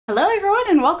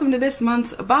everyone, and welcome to this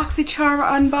month's Boxycharm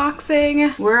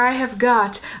unboxing, where I have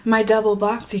got my double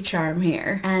Boxycharm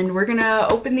here. And we're gonna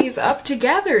open these up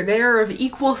together. They are of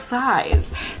equal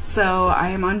size, so I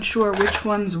am unsure which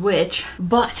one's which,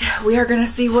 but we are gonna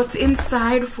see what's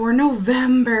inside for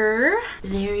November.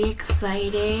 Very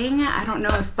exciting. I don't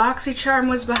know if Boxycharm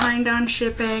was behind on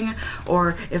shipping,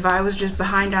 or if I was just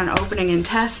behind on opening and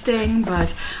testing,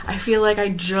 but I feel like I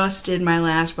just did my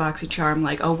last Boxycharm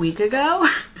like a week ago.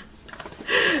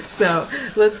 So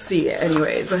let's see.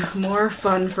 Anyways, more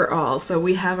fun for all. So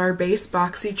we have our base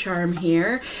Boxycharm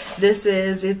here.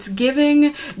 It's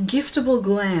giving giftable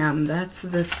glam. That's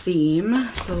the theme.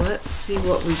 So let's see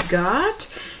what we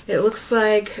got. It looks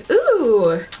like,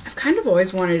 ooh, I've kind of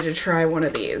always wanted to try one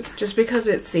of these just because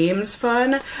it seems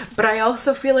fun, but I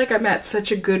also feel like I'm at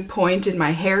such a good point in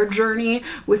my hair journey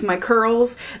with my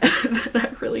curls that I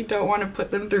really don't want to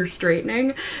put them through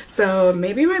straightening. So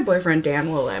maybe my boyfriend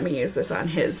Dan will let me use this on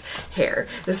his hair.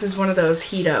 This is one of those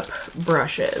heat up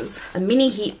brushes, a mini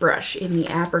heat brush in the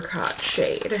apricot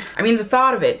shade. I mean, the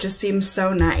thought of it just seems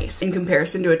so nice in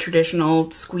comparison to a traditional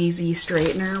squeezy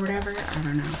straightener or whatever. I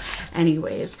don't know.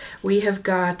 Anyways, we have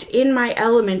got In My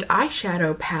Element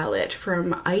eyeshadow palette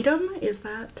from Item. Is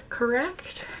that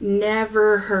correct?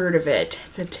 Never heard of it.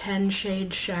 It's a 10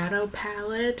 shade shadow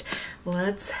palette.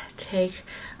 Let's take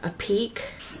a peek,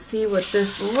 see what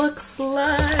this looks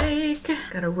like.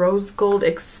 Got a rose gold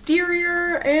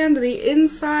exterior and the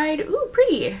inside, ooh,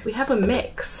 pretty. We have a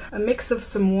mix of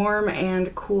some warm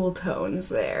and cool tones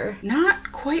there.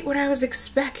 Not quite what I was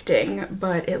expecting,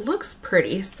 but it looks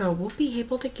pretty, so we'll be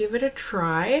able to give it a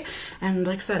try. And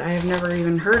like I said, I have never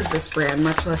even heard of this brand,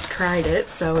 much less tried it,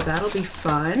 so that'll be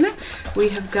fun. We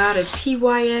have got a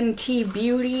TYNT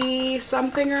Beauty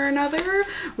something or another.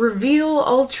 Reveal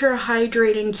Ultra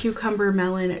Hydrating Cucumber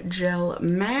Melon Gel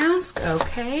Mask.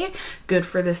 Okay, good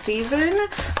for the season.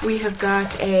 We have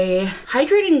got a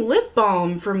hydrating lip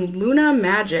balm from Luna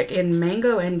Magic in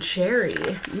Mango and Cherry.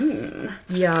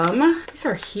 Yum. These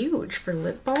are huge for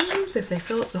lip balms if they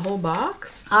fill up the whole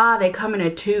box. Ah, they come in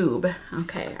a tube.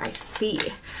 Okay, I see.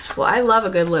 Well, I love a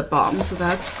good lip balm, so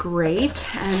that's great.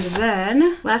 And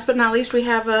then, last but not least, we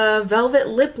have a Velvet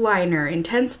Lip Liner,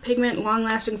 Intense Pigment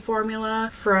Long-Lasting Formula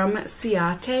from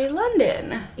Ciate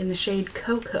London in the shade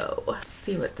Cocoa. Let's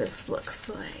see what this looks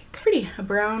like. Pretty, a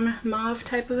brown mauve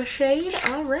type of a shade.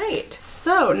 All right,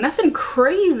 so nothing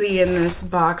crazy in this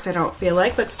box, I don't feel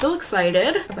like, but still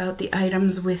excited about the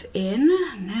items within.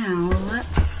 Now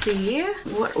let's see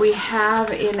what we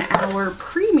have in our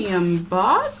premium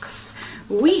box.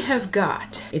 We have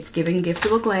got, it's giving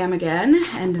giftable glam again,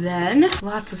 and then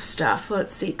lots of stuff.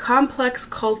 Let's see, Complex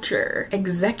Culture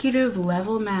Executive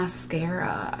Level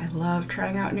Mascara. I love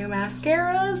trying out new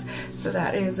mascaras, so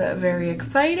that is very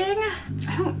exciting.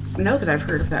 I don't know that I've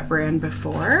heard of that brand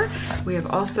before. We have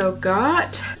also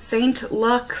got Saint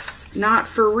Luxe Not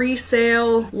For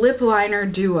Resale Lip Liner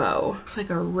Duo. Looks like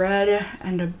a red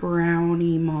and a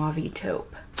brownie mauve-y taupe.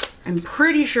 I'm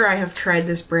pretty sure I have tried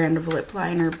this brand of lip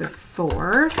liner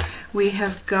before. We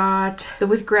have got the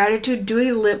With Gratitude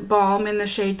Dewy Lip Balm in the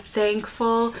shade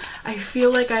Thankful. I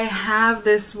feel like I have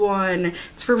this one.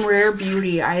 It's from Rare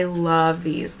Beauty. I love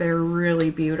these. They're really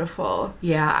beautiful.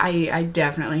 Yeah, I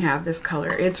definitely have this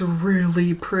color. It's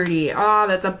really pretty. Oh,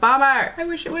 that's a bummer. I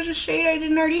wish it was a shade I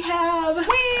didn't already have.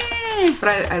 Whee!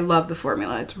 But I love the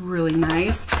formula. It's really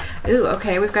nice. Ooh,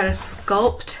 okay, we've got a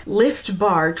Sculpt Lift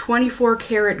Bar 24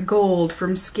 karat gold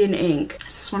from Skin Inc. Is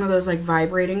this one of those like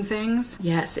vibrating things?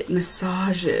 Yes, it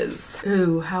massages.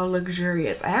 Ooh, how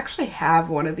luxurious. I actually have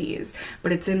one of these,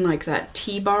 but it's in like that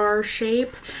T-bar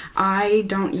shape. I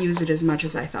don't use it as much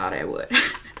as I thought I would.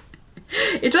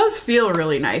 It does feel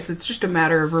really nice. It's just a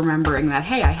matter of remembering that,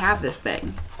 hey, I have this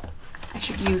thing. I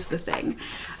should use the thing.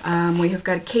 We have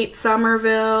got Kate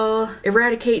Somerville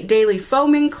Eradicate Daily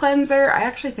Foaming Cleanser. I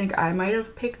actually think I might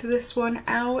have picked this one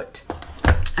out.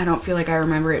 I don't feel like I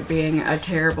remember it being a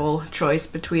terrible choice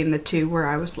between the two where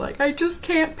I was like, I just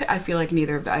can't pick. I feel like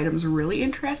neither of the items really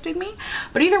interested me.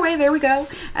 But either way, there we go.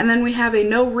 And then we have a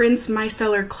No Rinse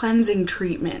Micellar Cleansing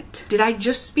Treatment. Did I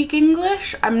just speak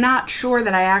English? I'm not sure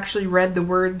that I actually read the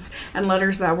words and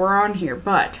letters that were on here,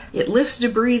 but it lifts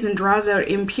debris and draws out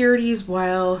impurities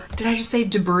while, did I just say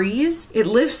debris? It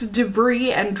lifts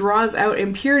debris and draws out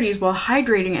impurities while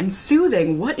hydrating and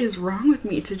soothing. What is wrong with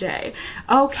me today?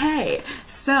 Okay,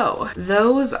 so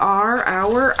those are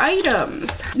our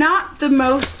items. Not the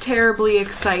most terribly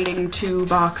exciting 2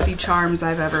 Boxycharms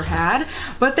I've ever had,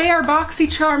 but they are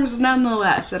Boxycharms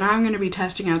nonetheless, and I'm going to be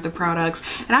testing out the products,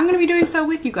 and I'm going to be doing so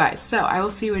with you guys. So I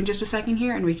will see you in just a second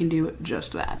here, and we can do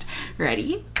just that.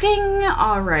 Ready? Ding!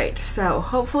 Alright, so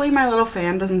hopefully my little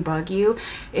fan doesn't bug you.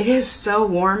 It is so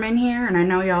warm in here, and I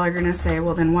know y'all are gonna say,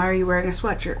 well then why are you wearing a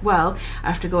sweatshirt? Well,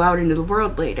 I have to go out into the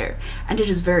world later, and it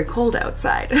is very cold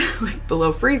outside, like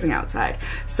below freezing outside.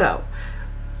 So,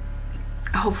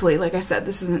 hopefully, like I said,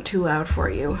 this isn't too loud for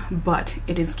you, but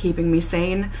it is keeping me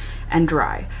sane and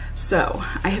dry. So,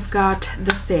 I have got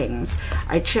the things.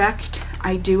 I checked.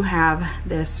 I do have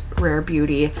this Rare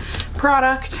Beauty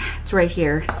product. It's right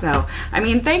here. So, I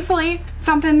mean, thankfully,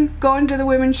 something going to the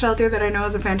women's shelter that I know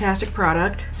is a fantastic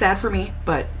product. Sad for me,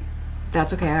 but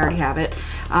that's okay, I already have it.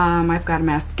 I've got a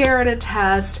mascara to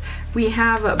test. We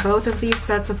have both of these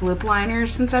sets of lip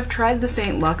liners. Since I've tried the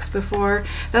St. Lux before,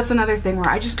 that's another thing where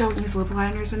I just don't use lip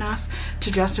liners enough to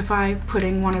justify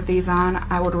putting one of these on.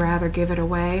 I would rather give it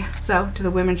away. So, to the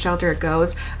women's shelter it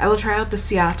goes. I will try out the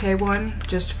Ciate one,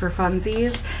 just for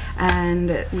funsies,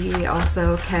 and we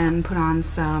also can put on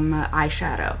some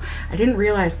eyeshadow. I didn't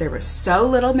realize there was so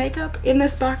little makeup in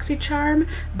this Boxycharm,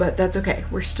 but that's okay.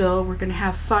 We're gonna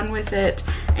have fun with it,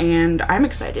 and I'm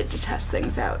excited to test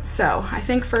things out. So, I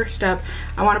think first up,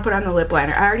 I want to put on the lip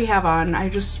liner. I already have on, I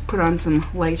just put on some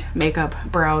light makeup,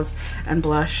 brows, and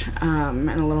blush, and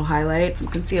a little highlight, some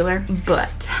concealer,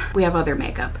 but we have other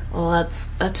makeup. Let's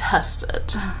test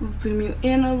it. I'll zoom you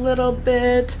in a little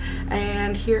bit,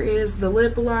 and here is the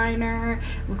lip liner.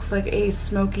 Looks like a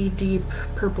smoky, deep,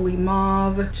 purpley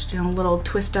mauve, just in a little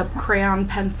twist up crayon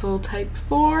pencil type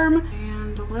form,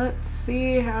 and let's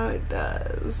see how it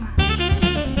does.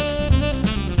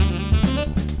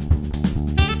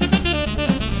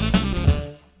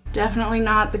 Definitely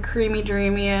not the creamy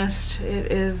dreamiest. It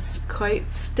is quite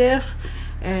stiff,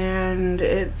 and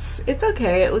it's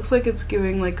okay. It looks like it's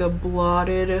giving like a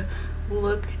blotted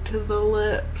look to the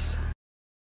lips.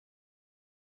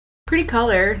 Pretty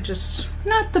color, just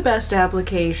not the best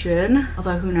application.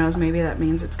 Although who knows, maybe that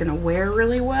means it's gonna wear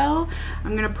really well.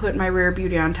 I'm gonna put my Rare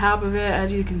Beauty on top of it.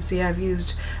 As you can see, I've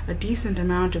used a decent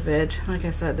amount of it. Like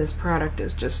I said, this product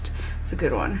is just, it's a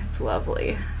good one. It's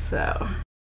lovely, so.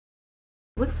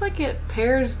 Looks like it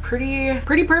pairs pretty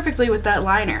perfectly with that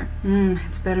liner.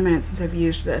 It's been a minute since I've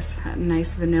used this. That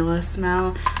nice vanilla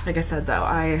smell. Like I said though,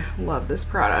 I love this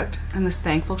product. And this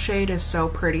Thankful shade is so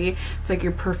pretty. It's like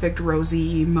your perfect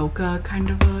rosy mocha kind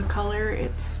of a color.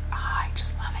 I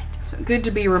just love it. So good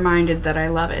to be reminded that I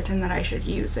love it and that I should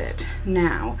use it.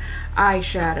 Now,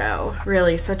 eyeshadow.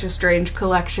 Really such a strange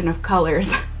collection of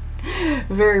colors.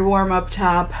 Very warm up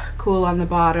top, cool on the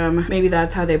bottom. Maybe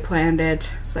that's how they planned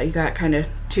it, so that you got kind of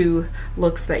two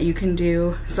looks that you can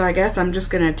do. So I guess I'm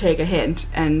just gonna take a hint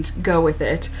and go with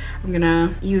it. I'm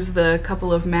gonna use the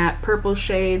couple of matte purple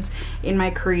shades in my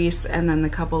crease and then the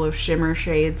couple of shimmer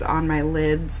shades on my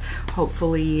lids.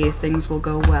 Hopefully things will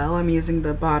go well. I'm using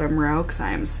the bottom row because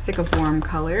I am sick of warm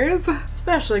colors,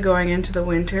 especially going into the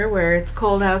winter where it's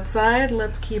cold outside.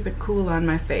 Let's keep it cool on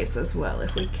my face as well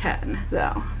if we can. So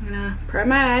I'm gonna prime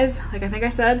my eyes like I think I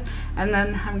said, and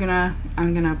then I'm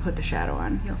gonna put the shadow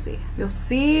on. You'll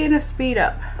see in a speed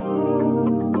up.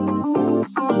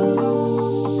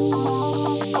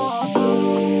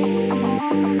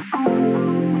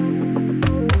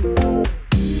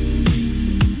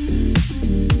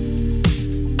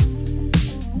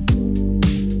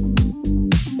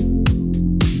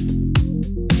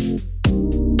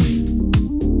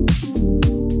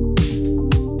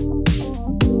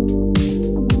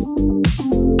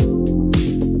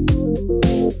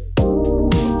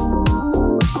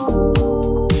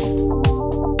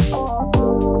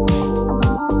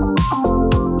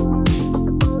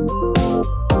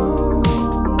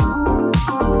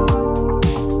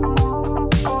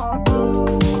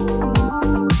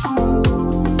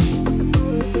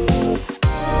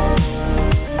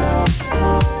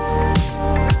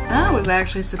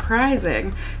 Actually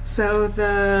surprising. So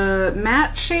the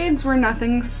matte shades were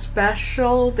nothing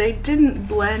special. They didn't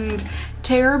blend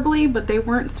terribly, but they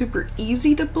weren't super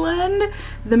easy to blend.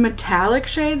 The metallic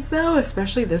shades though,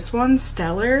 especially this one,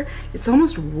 Stellar, it's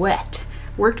almost wet.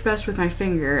 Worked best with my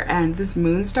finger, and this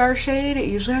Moonstar shade,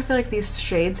 usually I feel like these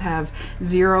shades have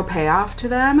zero payoff to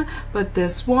them, but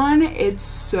this one, it's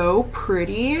so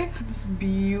pretty. This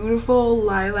beautiful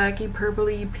lilac-y,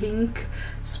 purpley, pink,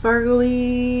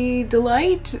 sparkly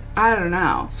delight. I don't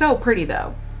know. So pretty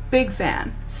though. Big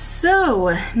fan.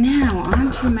 So now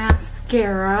on to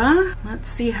mascara. Let's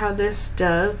see how this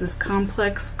does. This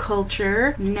Complex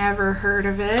Culture. Never heard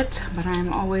of it, but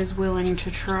I'm always willing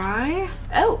to try.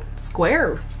 Oh,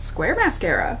 square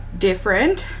mascara.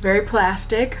 Different, very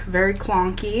plastic, very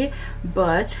clonky,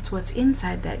 but it's what's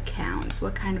inside that counts.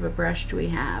 What kind of a brush do we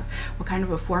have? What kind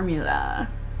of a formula?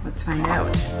 Let's find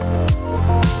out.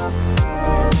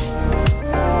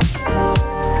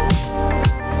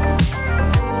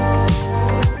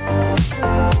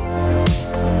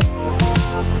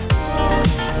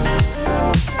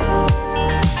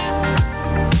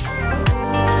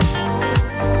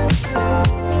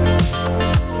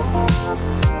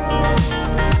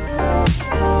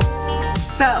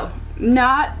 So,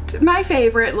 not my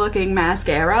favorite looking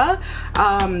mascara.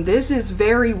 This is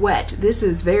very wet. This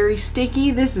is very sticky.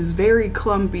 This is very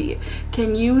clumpy.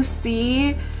 Can you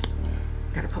see?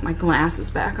 Gotta put my glasses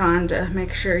back on to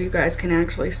make sure you guys can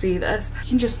actually see this. You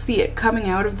can just see it coming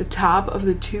out of the top of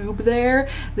the tube there.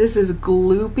 This is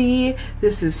gloopy.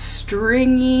 This is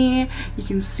stringy. You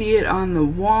can see it on the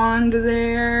wand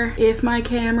there. If my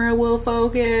camera will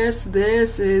focus,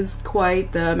 this is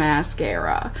quite the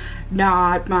mascara.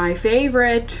 Not my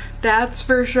favorite, that's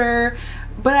for sure.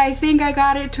 But I think I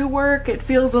got it to work. It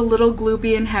feels a little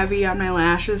gloopy and heavy on my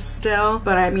lashes still,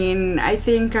 but I mean, I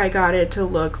think I got it to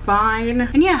look fine.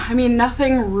 And yeah, I mean,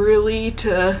 nothing really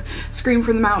to scream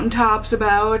from the mountaintops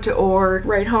about or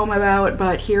write home about,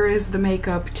 but here is the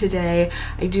makeup today.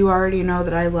 I do already know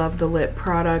that I love the lip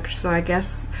product, so I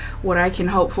guess what I can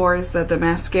hope for is that the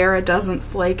mascara doesn't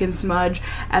flake and smudge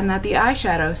and that the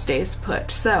eyeshadow stays put.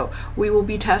 So we will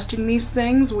be testing these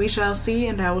things, we shall see,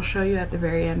 and I will show you at the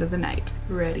very end of the night.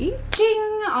 Ready? Ding!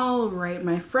 Alright,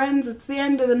 my friends, it's the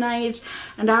end of the night,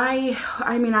 and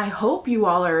I mean, I hope you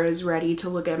all are as ready to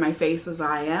look at my face as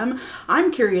I am.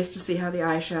 I'm curious to see how the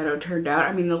eyeshadow turned out.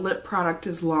 I mean, the lip product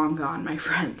is long gone, my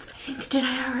friends. I think, did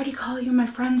I already call you my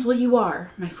friends? Well, you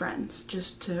are my friends,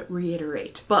 just to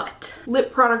reiterate. But,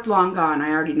 lip product long gone, I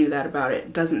already knew that about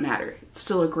it. Doesn't matter. It's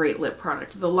still a great lip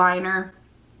product. The liner,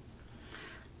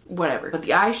 whatever. But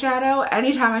the eyeshadow,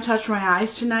 anytime I touch my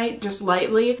eyes tonight, just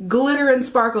lightly, glitter and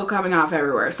sparkle coming off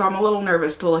everywhere. So I'm a little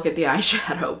nervous to look at the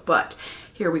eyeshadow, but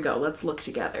here we go. Let's look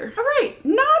together. All right,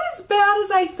 not as bad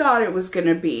as I thought it was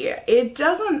gonna be. It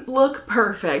doesn't look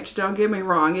perfect, don't get me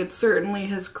wrong. It certainly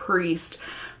has creased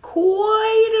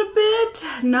quite a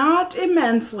bit, not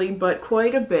immensely, but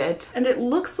quite a bit. And it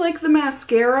looks like the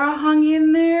mascara hung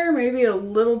in there, maybe a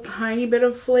little tiny bit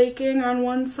of flaking on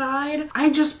one side. I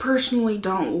just personally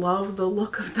don't love the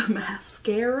look of the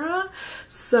mascara.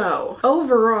 So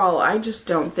overall, I just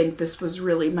don't think this was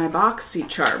really my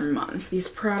Boxycharm month. These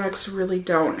products really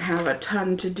don't have a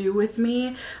ton to do with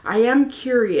me. I am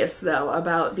curious though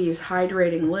about these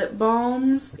hydrating lip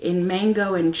balms in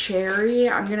mango and cherry.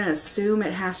 I'm gonna assume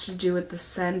it has to do with the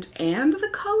scent and the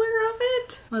color of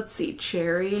it. Let's see,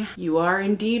 cherry. You are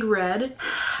indeed red.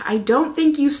 I don't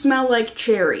think you smell like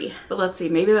cherry, but let's see,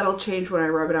 maybe that'll change when I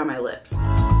rub it on my lips.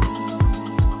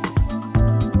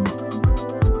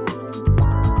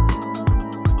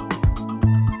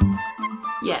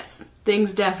 Yes,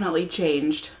 things definitely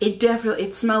changed.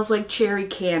 It smells like cherry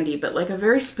candy, but like a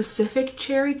very specific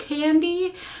cherry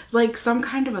candy, like some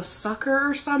kind of a sucker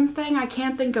or something. I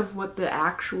can't think of what the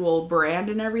actual brand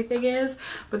and everything is,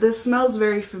 but this smells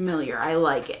very familiar. I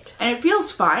like it. And it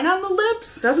feels fine on the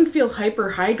lips. Doesn't feel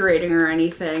hyper hydrating or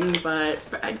anything, but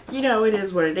you know, it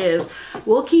is what it is.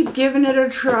 We'll keep giving it a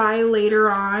try later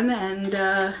on, and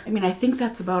I mean, I think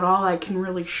that's about all I can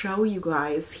really show you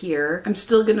guys here. I'm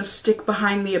still gonna stick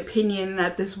behind the opinion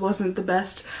that this wasn't the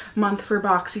best month for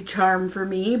Boxycharm for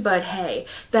me, but hey,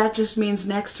 that just means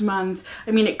next month,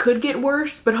 I mean, it could get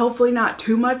worse, but hopefully not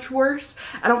too much worse.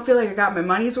 I don't feel like I got my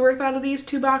money's worth out of these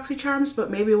two Boxycharms, but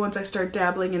maybe once I start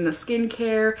dabbling in the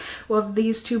skincare of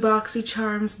these two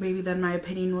Boxycharms, maybe then my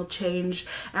opinion will change.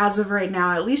 As of right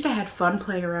now, at least I had fun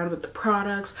playing around with the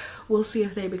products. We'll see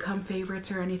if they become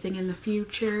favorites or anything in the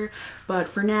future, but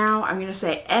for now, I'm gonna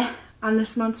say on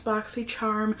this month's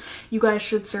Boxycharm. You guys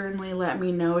should certainly let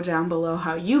me know down below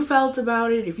how you felt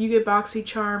about it, if you get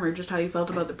Boxycharm, or just how you felt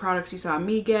about the products you saw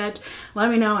me get. Let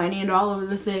me know any and all of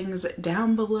the things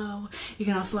down below. You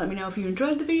can also let me know if you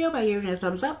enjoyed the video by giving it a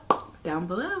thumbs up down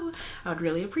below. I would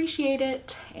really appreciate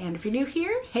it. And if you're new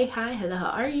here, hey, hi, hello,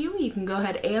 how are you? You can go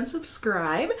ahead and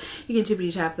subscribe. You can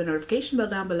tippity tap the notification bell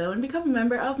down below and become a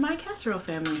member of my casserole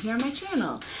family here on my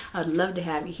channel. I would love to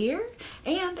have you here.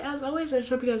 And as always, I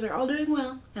just hope you guys are all doing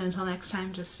well. And until next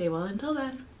time, just stay well until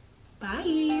then.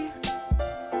 Bye!